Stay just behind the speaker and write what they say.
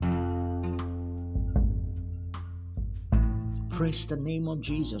Praise the name of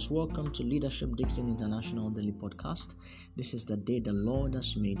Jesus. Welcome to Leadership Dixon International Daily Podcast. This is the day the Lord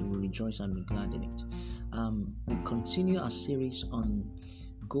has made. We will rejoice and be glad in it. We continue our series on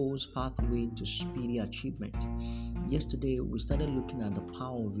goals pathway to speedy achievement. Yesterday, we started looking at the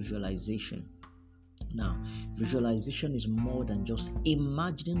power of visualization. Now, visualization is more than just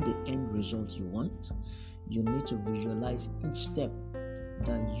imagining the end result you want. You need to visualize each step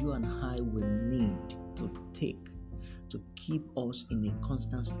that you and I will need to take to keep us in a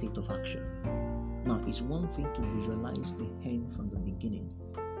constant state of action. Now, it's one thing to visualize the end from the beginning.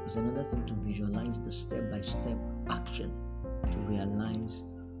 It's another thing to visualize the step-by-step action to realize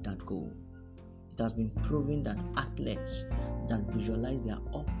that goal. It has been proven that athletes that visualize their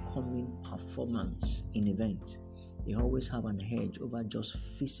upcoming performance in event, they always have an edge over just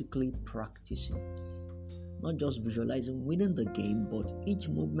physically practicing. Not just visualizing winning the game, but each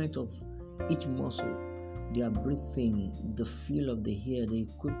movement of each muscle, their breathing, the feel of the air, the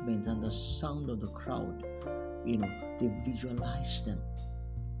equipment, and the sound of the crowd. They visualize them.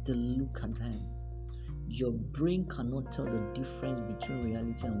 They look at them. Your brain cannot tell the difference between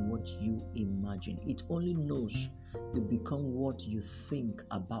reality and what you imagine. It only knows you become what you think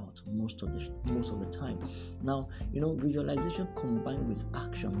about most of the time. Now, visualization combined with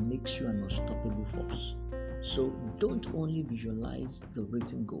action makes you an unstoppable force. So don't only visualize the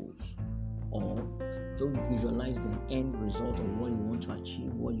written goals, or don't visualize the end result of what you want to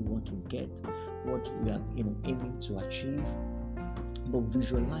achieve, what you want to get, what we are aiming to achieve, but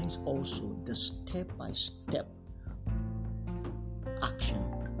visualize also the step-by-step action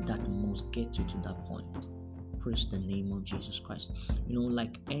that must get you to that point. Praise the name of Jesus Christ.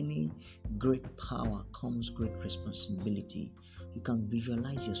 Like any great power comes great responsibility. You can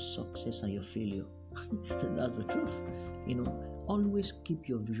visualize your success and your failure. That's the truth. Always keep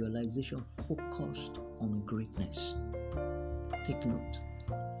your visualization focused on greatness. Take note.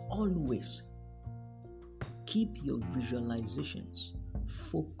 Always keep your visualizations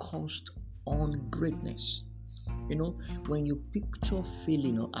focused on greatness. When you picture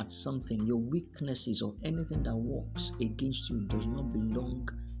failing at something, your weaknesses or anything that works against you does not belong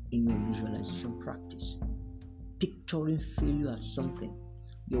in your visualization practice. Picturing failure at something,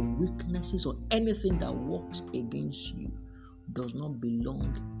 your weaknesses or anything that works against you does not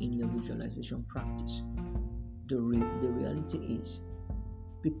belong in your visualization practice. The reality is,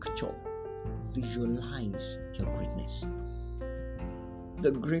 picture, visualize your greatness.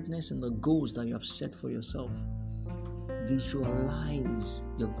 The greatness and the goals that you have set for yourself. Visualize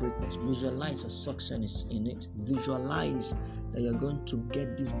your greatness. Visualize your success in it. Visualize that you're going to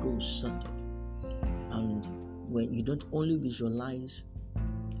get these goals sorted. And when you don't only visualize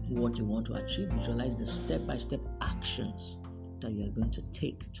what you want to achieve, visualize the step-by-step actions that you are going to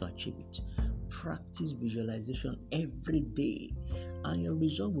take to achieve it. Practice visualization every day, and your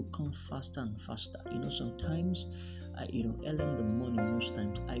result will come faster and faster. Sometimes, early in the morning, most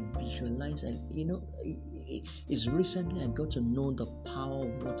times I visualize. It's recently I got to know the power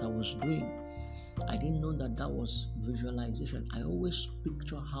of what I was doing. I didn't know that was visualization. I always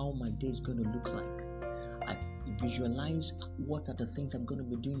picture how my day is going to look like. I visualize what are the things I'm going to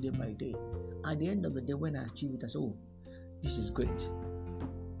be doing day by day. At the end of the day, when I achieve it, I say, oh, this is great.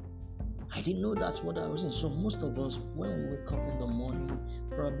 I didn't know that's what I was in. So most of us, when we wake up in the morning,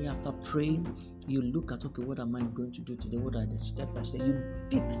 probably after praying, you look at, okay, what am I going to do today? What are the steps I say? You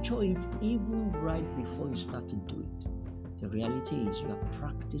picture it even right before you start to do it. The reality is you are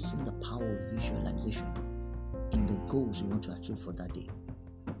practicing the power of visualization in the goals you want to achieve for that day.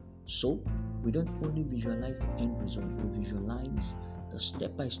 So we don't only visualize the end result, we visualize the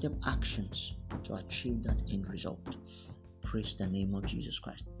step-by-step actions to achieve that end result. Praise the name of Jesus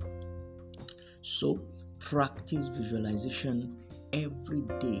Christ. So practice visualization every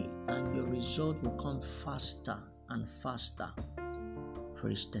day, and your result will come faster and faster.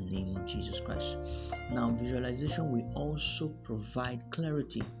 Praise the name of Jesus Christ. Now, visualization will also provide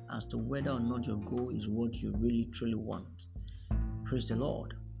clarity as to whether or not your goal is what you really truly want. Praise the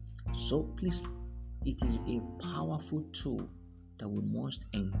Lord. So please, it is a powerful tool that we must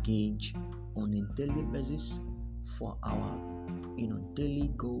engage on a daily basis for our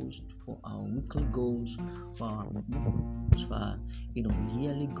daily goals, for our weekly goals, for our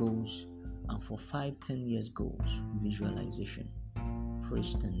yearly goals, and for 5-10 years goals. Visualization.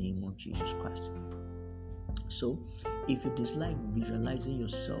 Praise the name of Jesus Christ. So if you dislike visualizing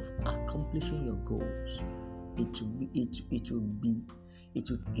yourself accomplishing your goals, it will be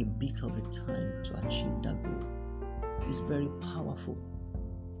a bit of a time to achieve that goal. It's very powerful.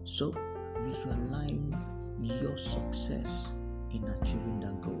 So visualize your success in achieving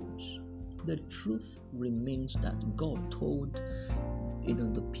their goals. The truth remains that God told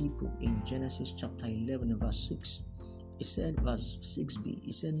the people in Genesis chapter 11 verse 6. He said, verse 6b,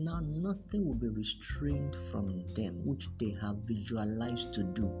 he said, now nothing will be restrained from them which they have visualized to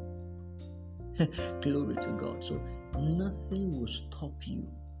do. Glory to God. So nothing will stop you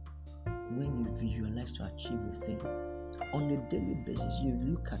when you visualize to achieve a thing. On a daily basis, you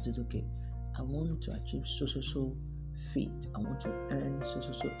look at it, okay, I want to achieve so feat. I want to earn so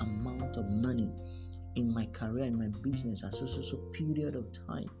amount of money in my career, in my business, at so period of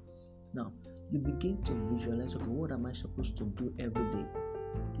time. Now, you begin to visualize, okay, what am I supposed to do every day?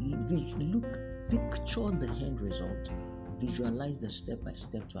 Look, picture the end result. Visualize the step by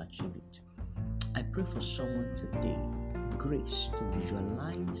step to achieve it. I pray for someone today, grace to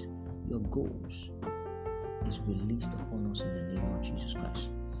visualize your goals is released upon us in the name of Jesus Christ.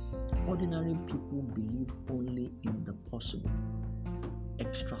 Ordinary people believe only in the possible.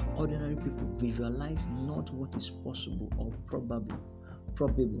 Extraordinary people visualize not what is possible or probable,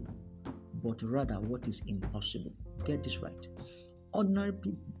 but rather what is impossible. Get this right. Ordinary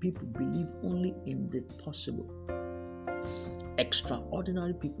people believe only in the possible.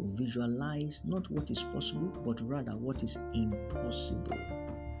 Extraordinary people visualize not what is possible, but rather what is impossible.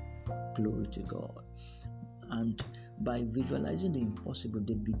 Glory to God. And by visualizing the impossible,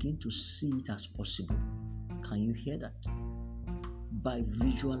 they begin to see it as possible. Can you hear that? By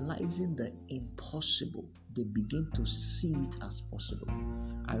visualizing the impossible, they begin to see it as possible.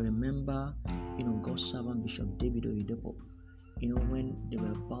 I remember, God's servant Bishop David Oyedepo, when they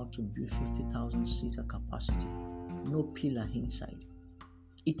were about to build 50,000 seater capacity, no pillar inside.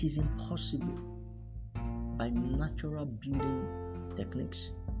 It is impossible by natural building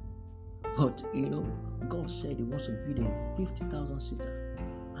techniques. But God said He wants to build a 50,000 seater,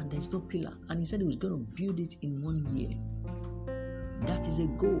 and there's no pillar. And He said He was going to build it in 1 year. That is a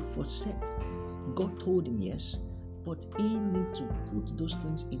goal for set. God told him yes, but he needs to put those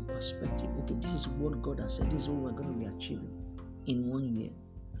things in perspective. Okay, this is what God has said. This is what we're going to be achieving in 1 year.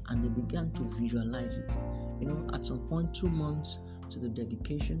 And they began to visualize it. At some point, 2 months to the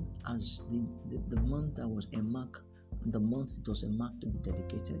dedication, as the month that was a mark, the month it was a mark to be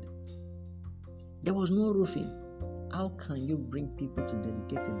dedicated. There was no roofing. How can you bring people to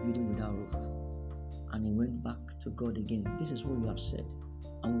dedicate a building without roof? And he went back to God again. This is what you have said,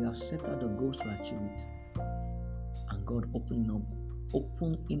 and we have set out the goals to achieve it. And God opened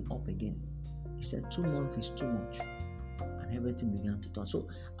him up again. He said 2 months is too much, and everything began to turn. So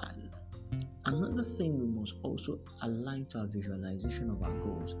another thing we must also align to our visualization of our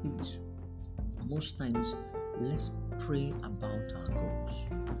goals is, most times, let's pray about our goals.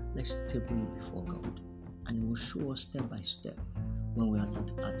 Let's table it before God, and He will show us step by step. When we are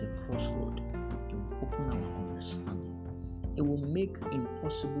at a crossroad, It will open our understanding. It will make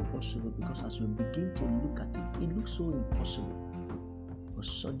impossible possible, because as we begin to look at it, it looks so impossible. But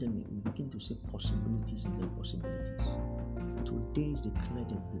suddenly we begin to see possibilities in the impossibilities. Today is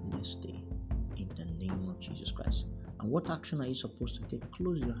declared a blessed day in the name of Jesus Christ. And what action are you supposed to take?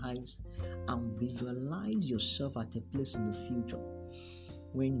 Close your eyes and visualize yourself at a place in the future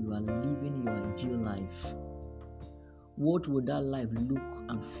when you are living your ideal life. What would that life look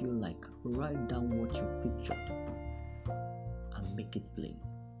and feel like? Write down what you pictured and make it plain.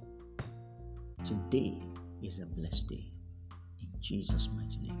 Today is a blessed day in Jesus'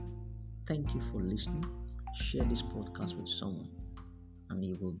 mighty name. Thank you for listening. Share this podcast with someone, and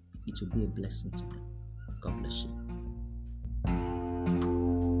it will be a blessing to them. God bless you.